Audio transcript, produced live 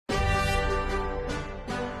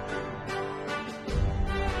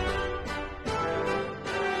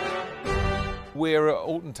We're at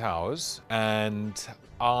Alton Towers and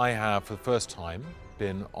I have for the first time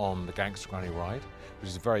been on the Gangsta Granny ride, which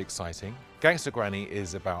is very exciting. Gangsta Granny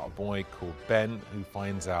is about a boy called Ben who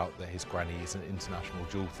finds out that his granny is an international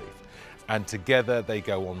jewel thief. And together they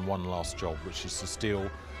go on one last job, which is to steal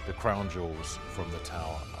the crown jewels from the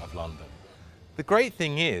Tower of London. The great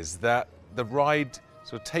thing is that the ride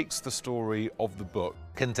sort of takes the story of the book,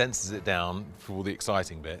 condenses it down for all the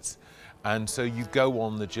exciting bits, and so you go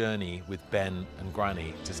on the journey with Ben and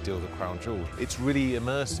Granny to steal the crown jewels. It's really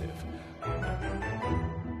immersive.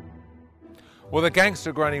 Well, the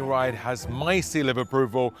Gangsta Granny ride has my seal of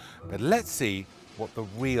approval, but let's see what the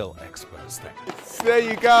real experts think. There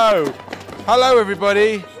you go. Hello,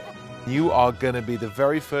 everybody. You are going to be the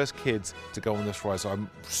very first kids to go on this ride, so I'm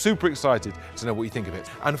super excited to know what you think of it.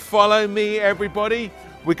 And follow me, everybody.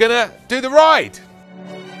 We're going to do the ride.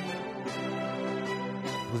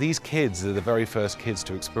 Well, these kids are the very first kids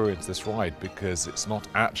to experience this ride because it's not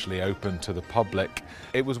actually open to the public.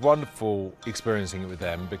 It was wonderful experiencing it with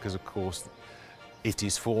them because, of course, it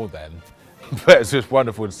is for them. But it's just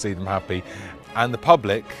wonderful to see them happy. And the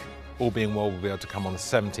public, all being well, will be able to come on the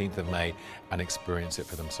 17th of May and experience it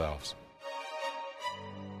for themselves.